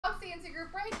CNC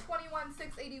group break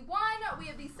 21,681. We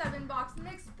have the 7-box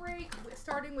mixed break,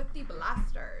 starting with the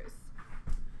blasters.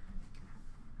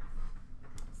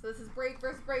 So this is break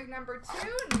versus break number 2.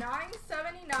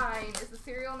 979 is the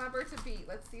serial number to beat.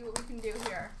 Let's see what we can do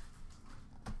here.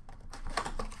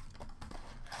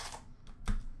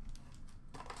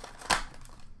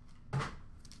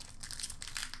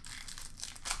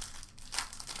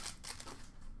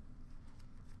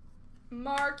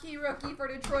 Marquee rookie for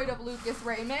Detroit of Lucas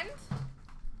Raymond.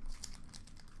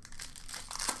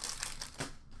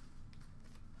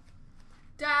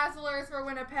 Dazzlers for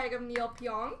Winnipeg of Neil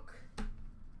Pionk.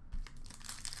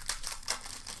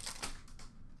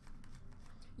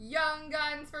 Young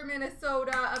Guns for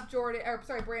Minnesota of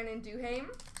Brandon Duhaime.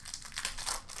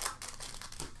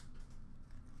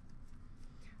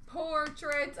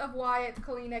 Portraits of Wyatt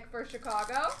Kalinick for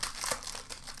Chicago.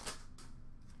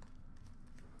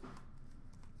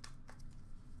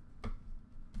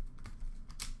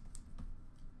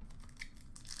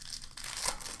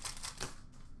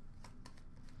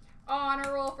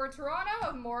 Honor roll for Toronto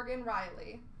of Morgan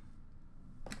Riley.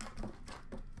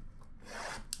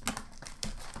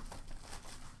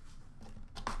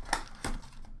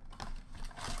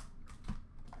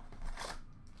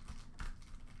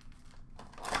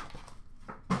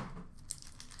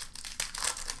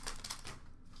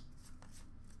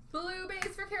 Blue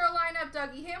base for Carolina of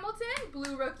Dougie Hamilton.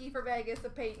 Blue rookie for Vegas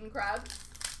of Peyton Krebs.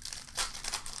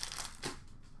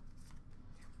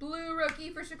 Blue rookie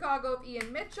for Chicago of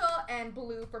Ian Mitchell, and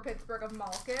blue for Pittsburgh of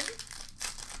Malkin.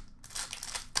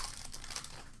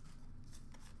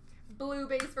 Blue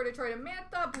base for Detroit of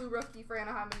Mantha. Blue rookie for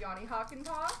Anaheim of Yanni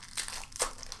Hakanpää.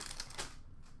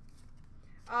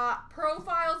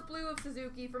 Profiles blue of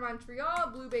Suzuki for Montreal.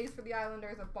 Blue base for the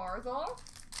Islanders of Barzal.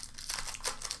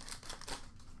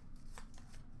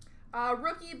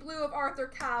 Rookie blue of Arthur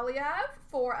Kaliev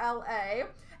for LA.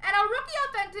 And a rookie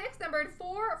authentics numbered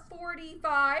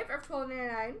 445 of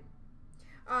 1299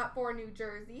 for New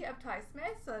Jersey of Ty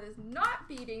Smith. So that is not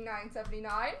beating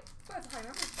 979. So that's a high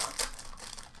number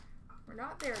stuff. We're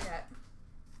not there yet.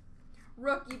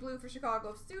 Rookie blue for Chicago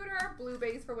of Suter. Blue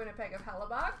base for Winnipeg of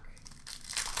Hellebuck.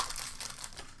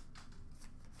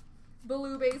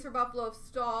 Blue base for Buffalo of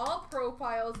Stahl.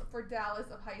 Profiles for Dallas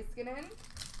of Heiskanen.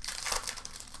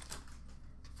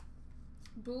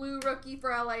 Blue rookie for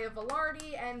LA of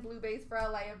Velarde, and blue base for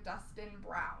LA of Dustin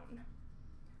Brown.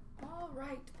 All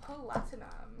right,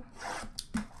 Platinum.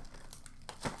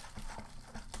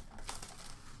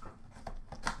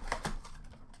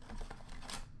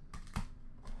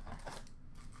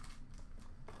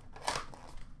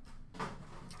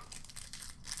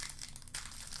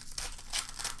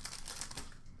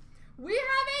 We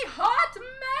have a hot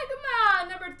magma,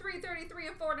 number 333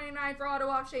 of 499 for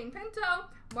Ottawa of Shane Pinto.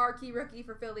 Marquee rookie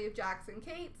for Philly of Jackson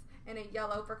Cates, and a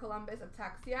yellow for Columbus of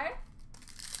Texier.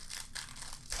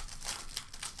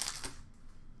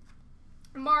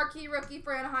 Marquee rookie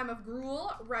for Anaheim of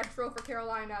Gruel. Retro for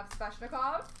Carolina of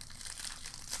Sveshnikov.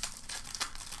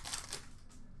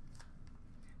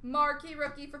 Marquee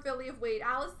rookie for Philly of Wade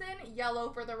Allison.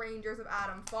 Yellow for the Rangers of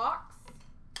Adam Fox.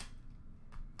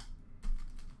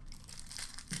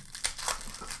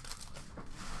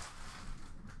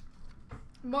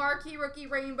 Marquee rookie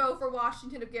rainbow for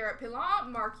Washington of Garrett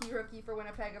Pilon. Marquee rookie for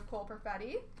Winnipeg of Cole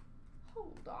Perfetti.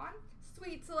 Hold on.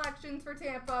 Sweet selections for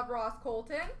Tampa of Ross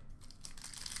Colton.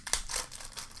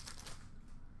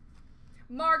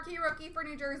 Marquee rookie for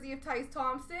New Jersey of Tice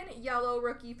Thompson. Yellow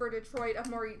rookie for Detroit of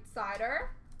Moritz Seider.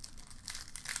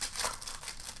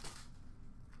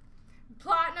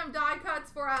 Platinum die cuts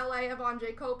for LA of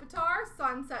Anjay Kopitar.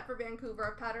 Sunset for Vancouver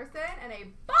of Pedersen. And a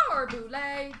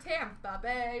Barboulay Tampa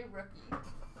Bay rookie.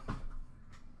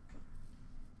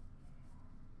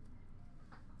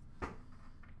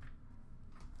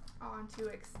 On to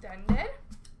extended.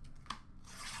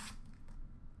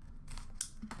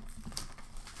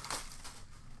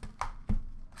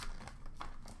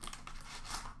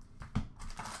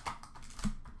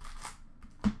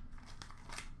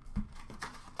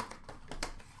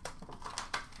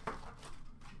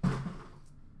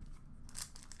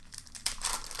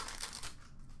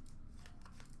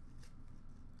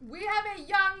 We have a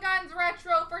Young Guns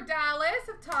retro for Dallas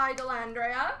of Ty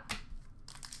Dellandrea.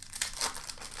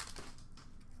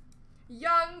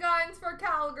 Young Guns for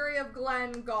Calgary of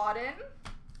Glenn Gaudin.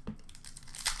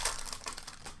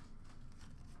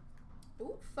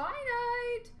 Ooh,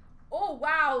 finite. Oh,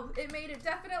 wow. It made it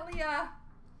definitely a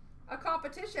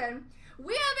competition.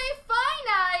 We have a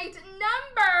finite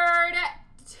numbered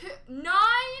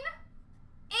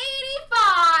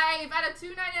 985 out of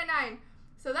 299.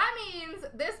 So that means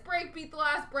this break beat the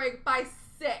last break by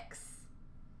 6.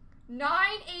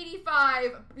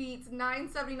 985 beats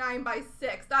 979 by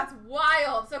 6. That's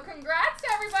wild. So congrats to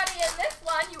everybody in this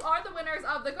one. You are the winners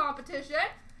of the competition.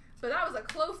 But that was a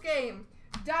close game.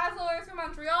 Dazzlers from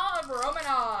Montreal of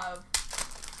Romanov.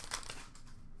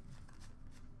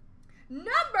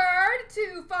 Numbered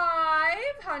to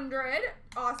 500,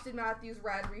 Austin Matthews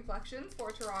Red Reflections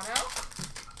for Toronto.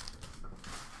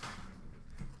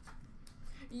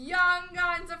 Young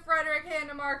Guns of Frederick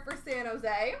Handemark for San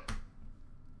Jose.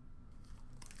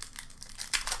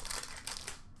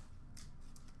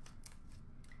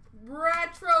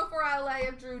 Retro for LA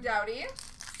of Drew Doughty.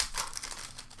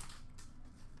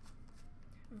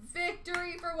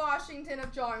 Victory for Washington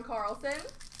of John Carlson.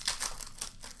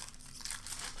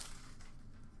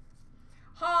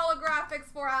 Holographics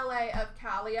for LA of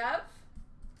Kaliev.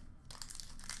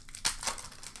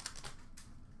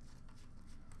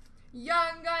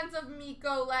 Young Guns of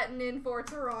Mikko Lehtinen for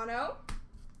Toronto.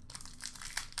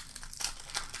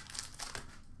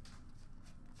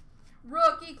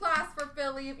 Rookie class for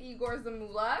Philly of Igor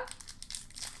Zamula.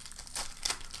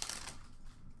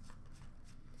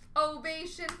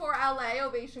 Ovation for LA,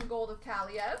 Ovation Gold of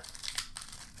Kaliev.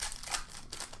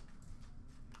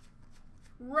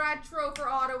 Retro for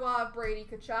Ottawa of Brady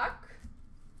Tkachuk.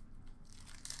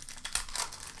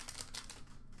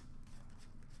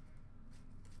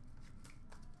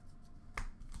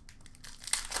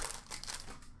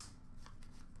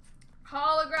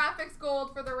 Holographics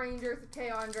Gold for the Rangers of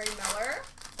K-Andre Miller.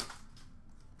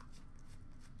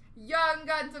 Young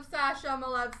Guns of Sasha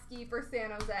Malevsky for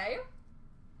San Jose.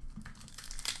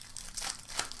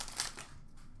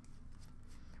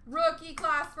 Rookie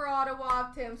class for Ottawa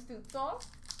of Tim Stützle.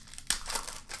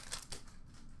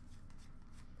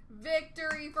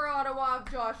 Victory for Ottawa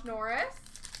of Josh Norris.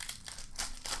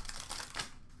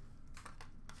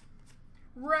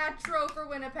 Retro for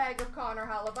Winnipeg of Connor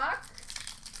Hellebuck.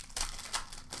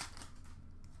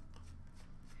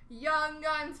 Young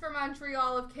Guns for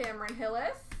Montreal of Cameron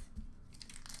Hillis.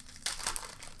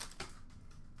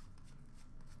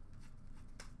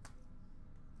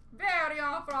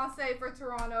 Variant Francais for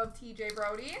Toronto of TJ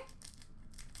Brody.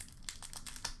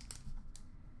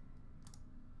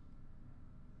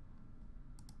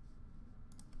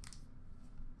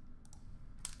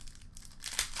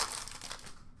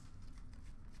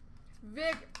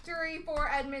 Victory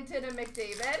for Edmonton of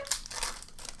McDavid.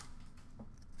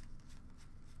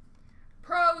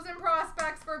 Pros and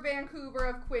Prospects for Vancouver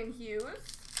of Quinn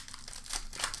Hughes.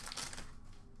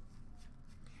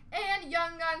 And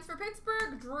Young Guns for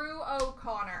Pittsburgh, Drew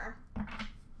O'Connor.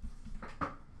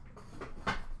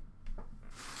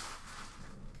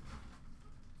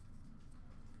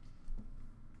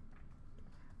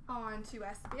 On to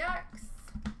SPX.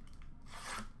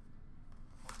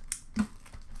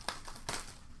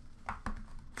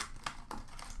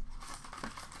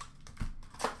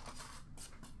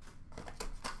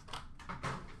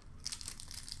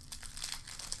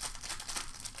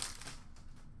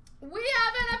 We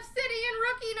have an Obsidian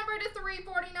rookie number to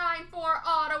 349 for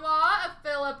Ottawa of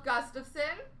Philip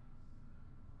Gustafson.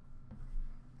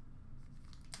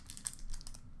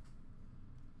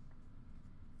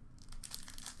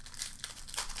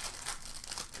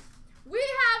 We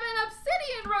have an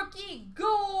Obsidian rookie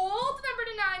gold number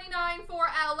to 99 for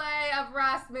LA of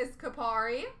Rasmus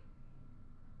Kupari.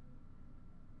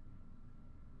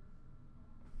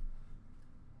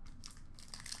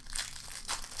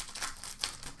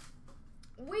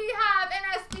 We have an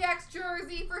SPX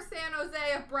jersey for San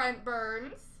Jose of Brent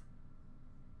Burns.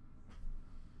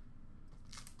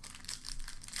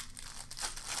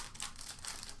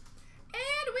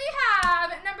 And we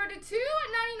have number to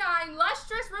 299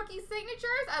 lustrous rookie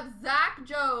signatures of Zach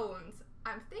Jones.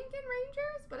 I'm thinking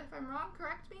Rangers, but if I'm wrong,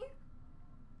 correct me.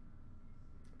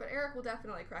 But Eric will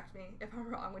definitely correct me if I'm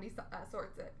wrong when he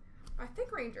sorts it. I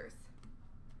think Rangers.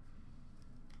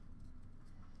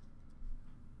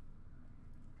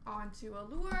 On to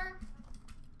Allure.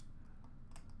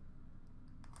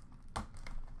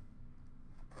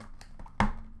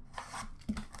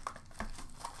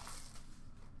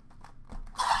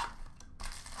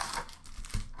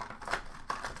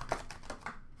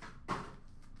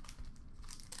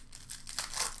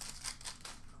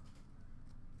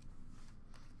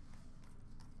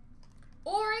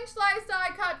 Orange slice die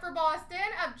cut for Boston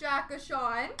of Jack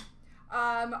Gachon.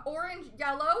 Orange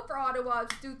yellow for Ottawa of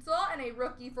Stützle, and a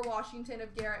rookie for Washington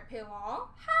of Garrett Pilon.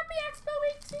 Happy Expo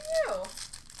Week to you!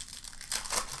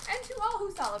 And to all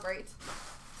who celebrate.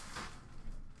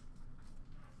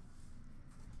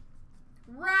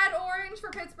 Red orange for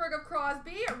Pittsburgh of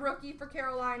Crosby, a rookie for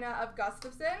Carolina of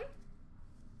Gustafson.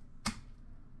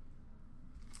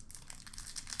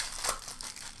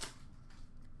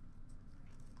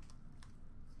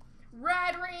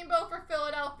 rainbow for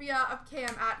Philadelphia of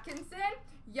Cam Atkinson.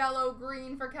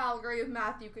 Yellow-green for Calgary of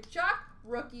Matthew Tkachuk.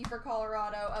 Rookie for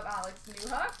Colorado of Alex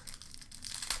Newhook.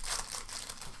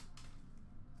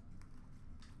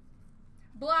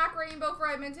 Black rainbow for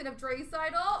Edmonton of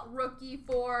Draisaitl. Rookie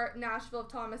for Nashville of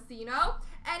Tomasino.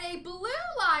 And a blue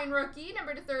line rookie,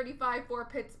 number to 35 for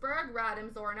Pittsburgh,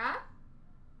 Radim Zorna.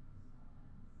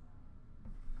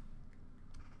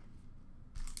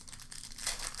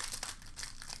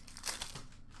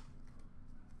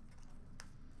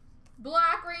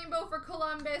 Black rainbow for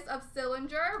Columbus of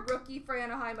Sillinger. Rookie for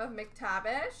Anaheim of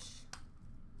McTavish.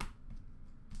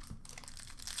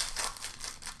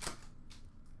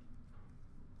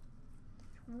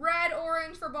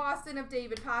 Red-orange for Boston of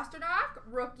David Pastrnak.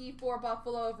 Rookie for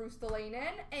Buffalo of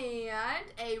Rustalainen. And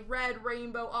a red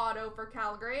rainbow auto for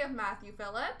Calgary of Matthew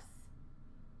Phillips.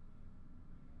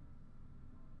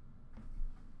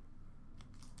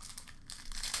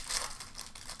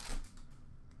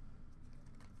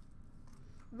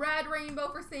 Red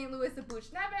rainbow for St. Louis of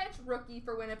Buchnevich. Rookie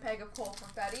for Winnipeg of Cole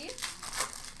Perfetti.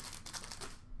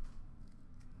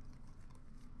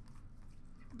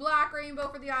 Black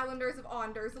rainbow for the Islanders of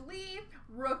Anders Lee.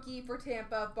 Rookie for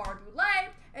Tampa of Bardoulay.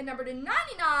 And number to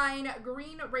 99,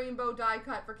 green rainbow die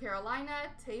cut for Carolina,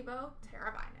 Teuvo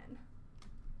Teravainen.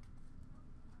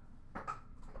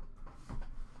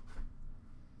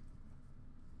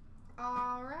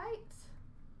 All right.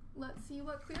 Let's see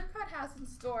what Clear Cut has in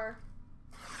store.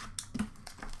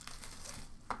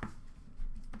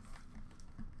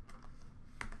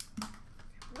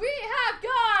 We have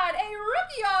got a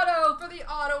rookie auto for the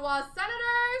Ottawa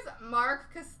Senators,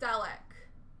 Mark Kastelic.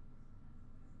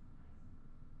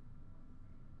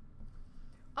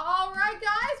 All right,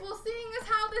 guys. Well, seeing as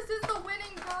how this is the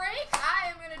winning break, I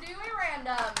am going to do a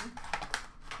random.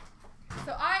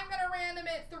 So I'm going to random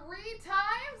it 3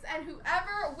 times, and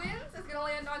whoever wins is going to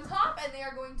land on top, and they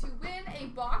are going to win a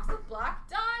box of Black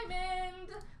Diamond.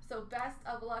 So best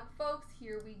of luck, folks.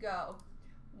 Here we go.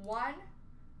 1,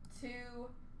 2,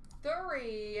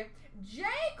 3.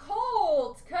 Jay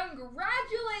Colt,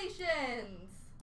 congratulations.